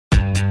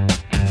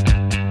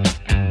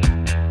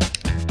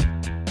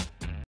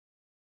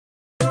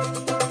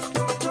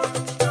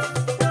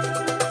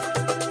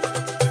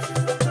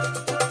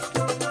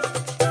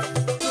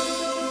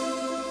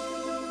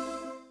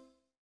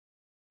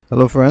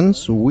Hello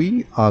friends,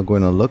 we are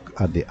going to look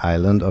at the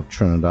island of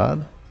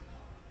Trinidad.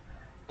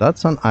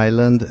 That's an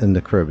island in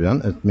the Caribbean.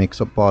 It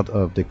makes a part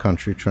of the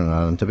country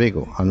Trinidad and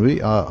Tobago. And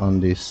we are on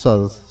the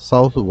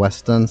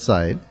southwestern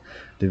side,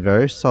 the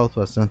very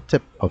southwestern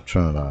tip of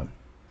Trinidad,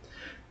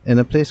 in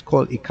a place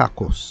called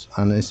Icacos,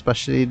 and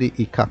especially the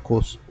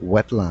Icacos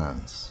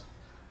Wetlands.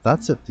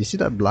 That's it. You see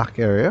that black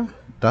area?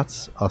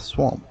 That's a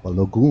swamp, a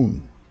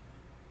lagoon.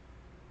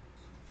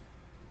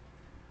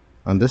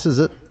 And this is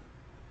it.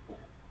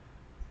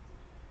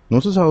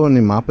 Notice how on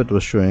the map it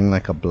was showing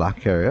like a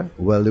black area.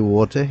 Well, the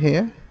water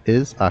here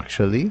is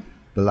actually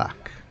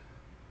black.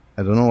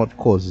 I don't know what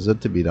causes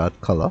it to be that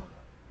color.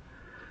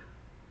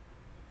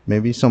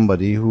 Maybe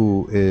somebody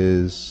who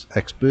is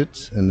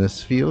expert in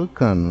this field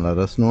can let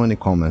us know in the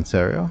comments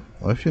area.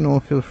 Or if you know,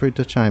 feel free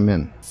to chime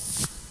in.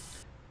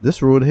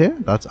 This road here,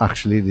 that's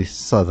actually the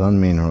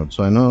southern main road.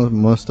 So I know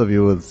most of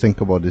you would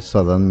think about the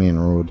southern main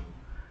road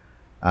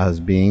as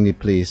being the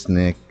place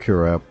near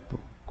Curep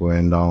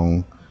going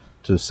down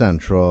to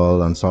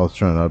Central and South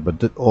Trinidad,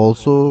 but it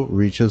also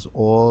reaches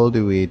all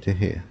the way to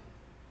here.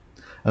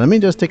 And let me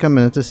just take a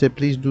minute to say,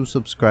 please do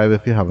subscribe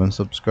if you haven't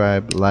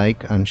subscribed,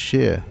 like and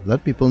share.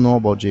 Let people know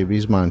about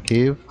JB's Man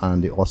Cave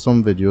and the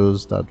awesome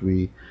videos that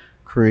we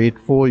create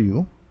for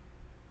you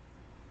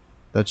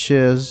that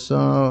shares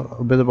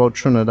a bit about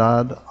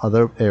Trinidad,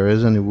 other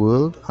areas in the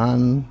world,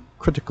 and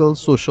critical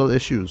social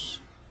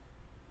issues.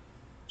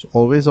 It's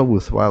always a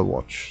worthwhile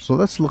watch. So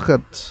let's look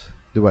at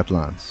the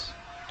wetlands.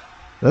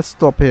 Let's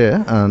stop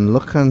here and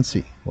look and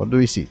see. What do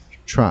we see?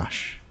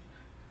 Trash.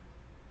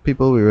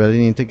 People, we really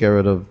need to get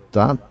rid of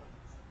that.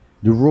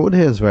 The road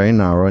here is very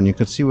narrow, and you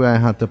can see where I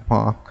had to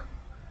park.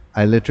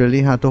 I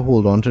literally had to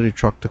hold on to the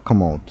truck to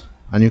come out.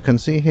 And you can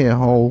see here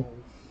how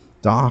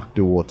dark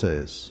the water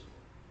is.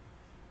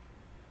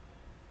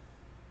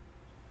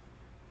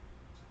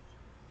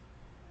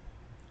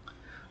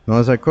 Now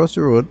as I cross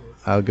the road,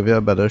 I'll give you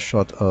a better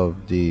shot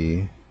of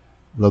the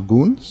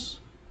lagoons.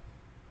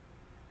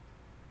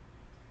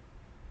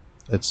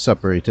 It's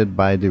separated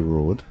by the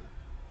road.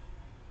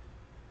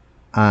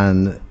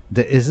 And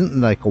there isn't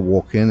like a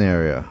walk-in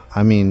area.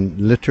 I mean,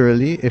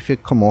 literally, if you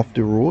come off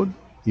the road,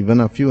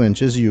 even a few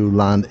inches, you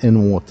land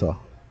in water.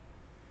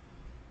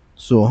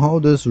 So how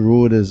this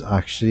road is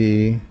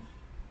actually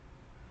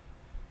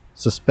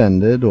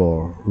suspended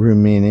or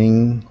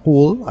remaining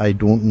whole, I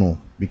don't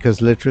know. Because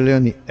literally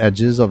on the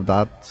edges of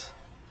that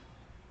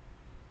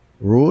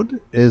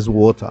road is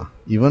water.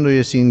 Even though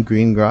you're seeing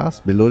green grass,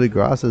 below the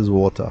grass is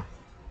water.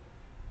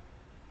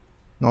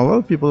 Now a lot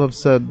of people have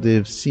said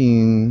they've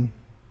seen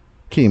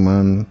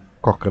caiman,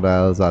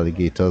 crocodiles,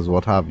 alligators,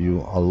 what have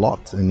you, a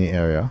lot in the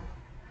area.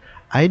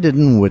 I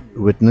didn't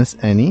witness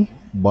any,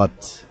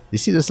 but you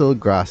see this little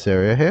grass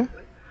area here?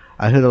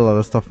 I heard a lot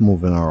of stuff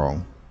moving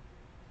around.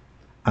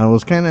 And it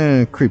was kind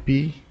of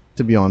creepy,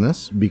 to be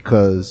honest,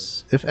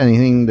 because if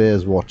anything there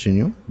is watching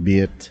you, be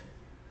it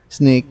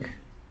snake,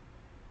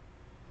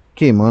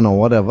 caiman, or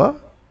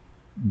whatever,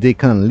 they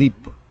can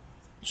leap.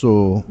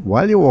 So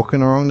while you're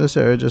walking around this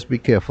area, just be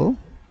careful.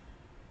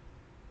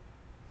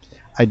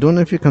 I don't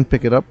know if you can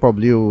pick it up.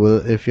 Probably you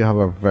will if you have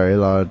a very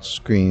large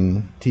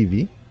screen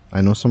TV. I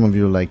know some of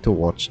you like to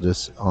watch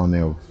this on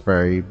your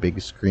very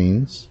big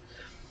screens.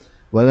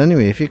 Well,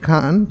 anyway, if you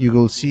can, you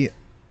will see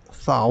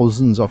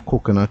thousands of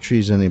coconut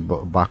trees in the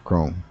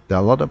background. There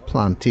are a lot of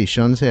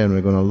plantations here, and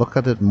we're going to look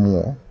at it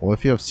more. Or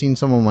if you have seen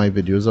some of my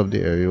videos of the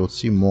area, you'll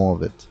see more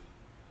of it.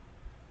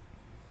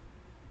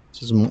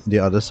 This is the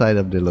other side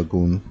of the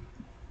lagoon.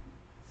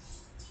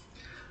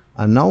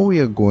 And now we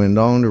are going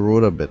down the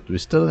road a bit. We're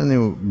still in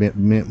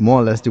the,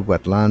 more or less the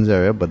wetlands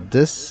area, but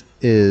this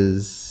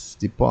is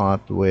the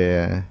part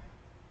where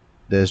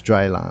there's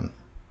dry land.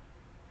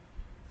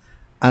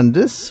 And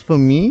this for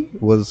me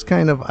was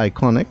kind of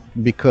iconic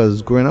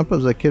because growing up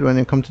as a kid, when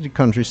you come to the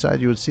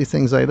countryside, you would see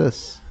things like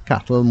this.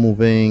 Cattle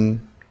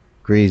moving,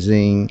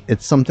 grazing.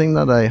 It's something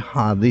that I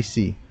hardly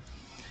see.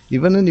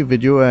 Even in the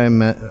video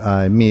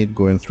I made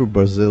going through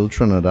Brazil,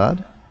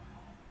 Trinidad,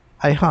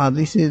 I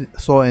hardly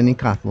saw any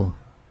cattle.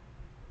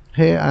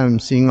 Here I'm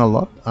seeing a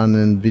lot, and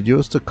in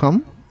videos to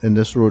come in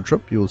this road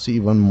trip you'll see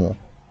even more.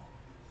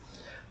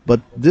 But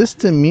this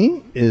to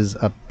me is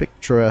a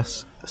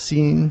picturesque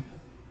scene.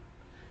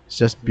 It's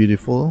just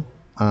beautiful,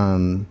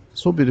 and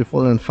so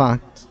beautiful in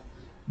fact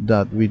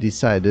that we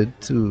decided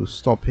to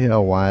stop here a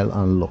while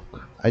and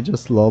look. I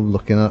just love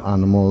looking at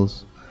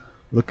animals,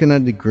 looking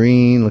at the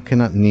green,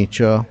 looking at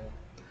nature.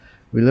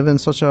 We live in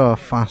such a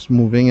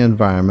fast-moving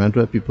environment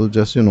where people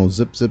just,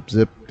 zip, zip,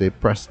 zip. They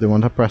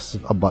want to press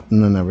a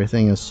button and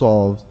everything is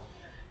solved.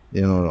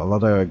 A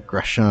lot of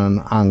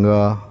aggression,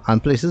 anger,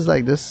 and places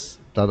like this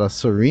that are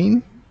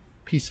serene,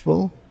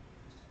 peaceful,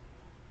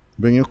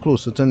 bring you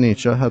closer to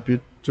nature, help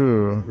you to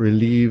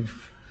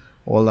relieve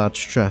all that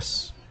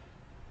stress.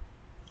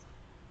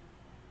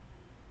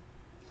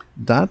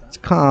 That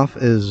calf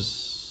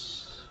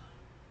is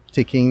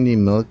taking the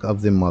milk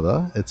of the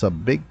mother. It's a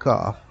big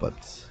calf,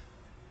 but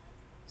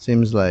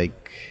seems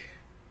like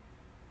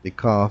the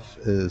calf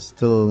is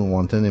still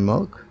wanting the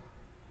milk.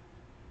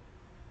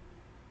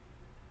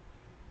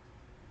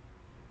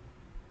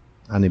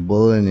 And the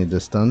bull in the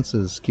distance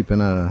is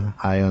keeping an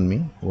eye on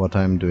me, what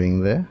I'm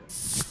doing there.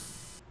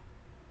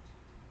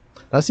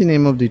 That's the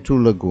name of the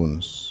two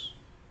lagoons.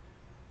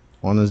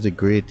 One is the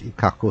Great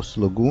Icacos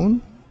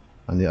Lagoon,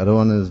 and the other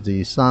one is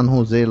the San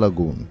Jose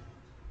Lagoon.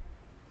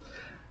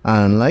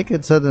 And like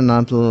it said in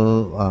that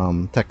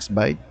little text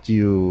bite,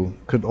 you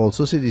could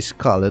also see the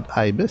scarlet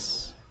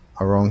ibis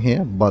around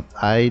here, but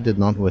I did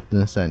not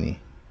witness any.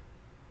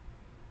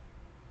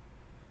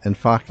 In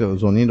fact, it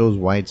was only those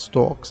white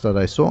storks that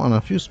I saw and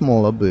a few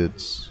smaller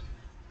birds.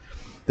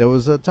 There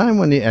was a time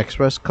when the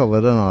Express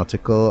covered an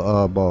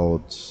article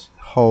about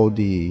how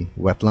the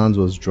wetlands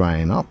was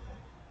drying up.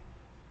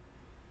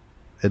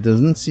 It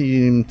doesn't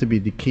seem to be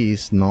the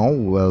case now.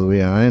 Well,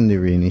 we are in the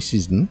rainy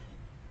season,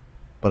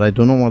 but I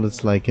don't know what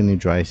it's like in the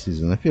dry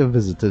season. If you've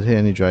visited here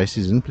in the dry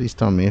season, please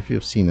tell me if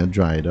you've seen it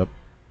dried up.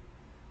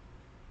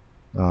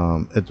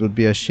 It would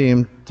be a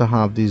shame to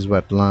have these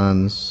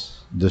wetlands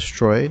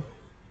destroyed.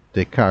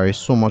 They carry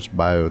so much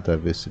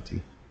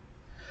biodiversity.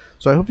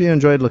 So I hope you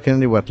enjoyed looking at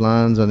the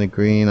wetlands and the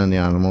green and the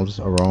animals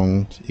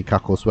around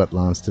Icacos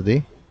Wetlands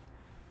today.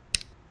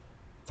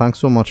 Thanks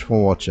so much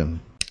for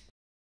watching.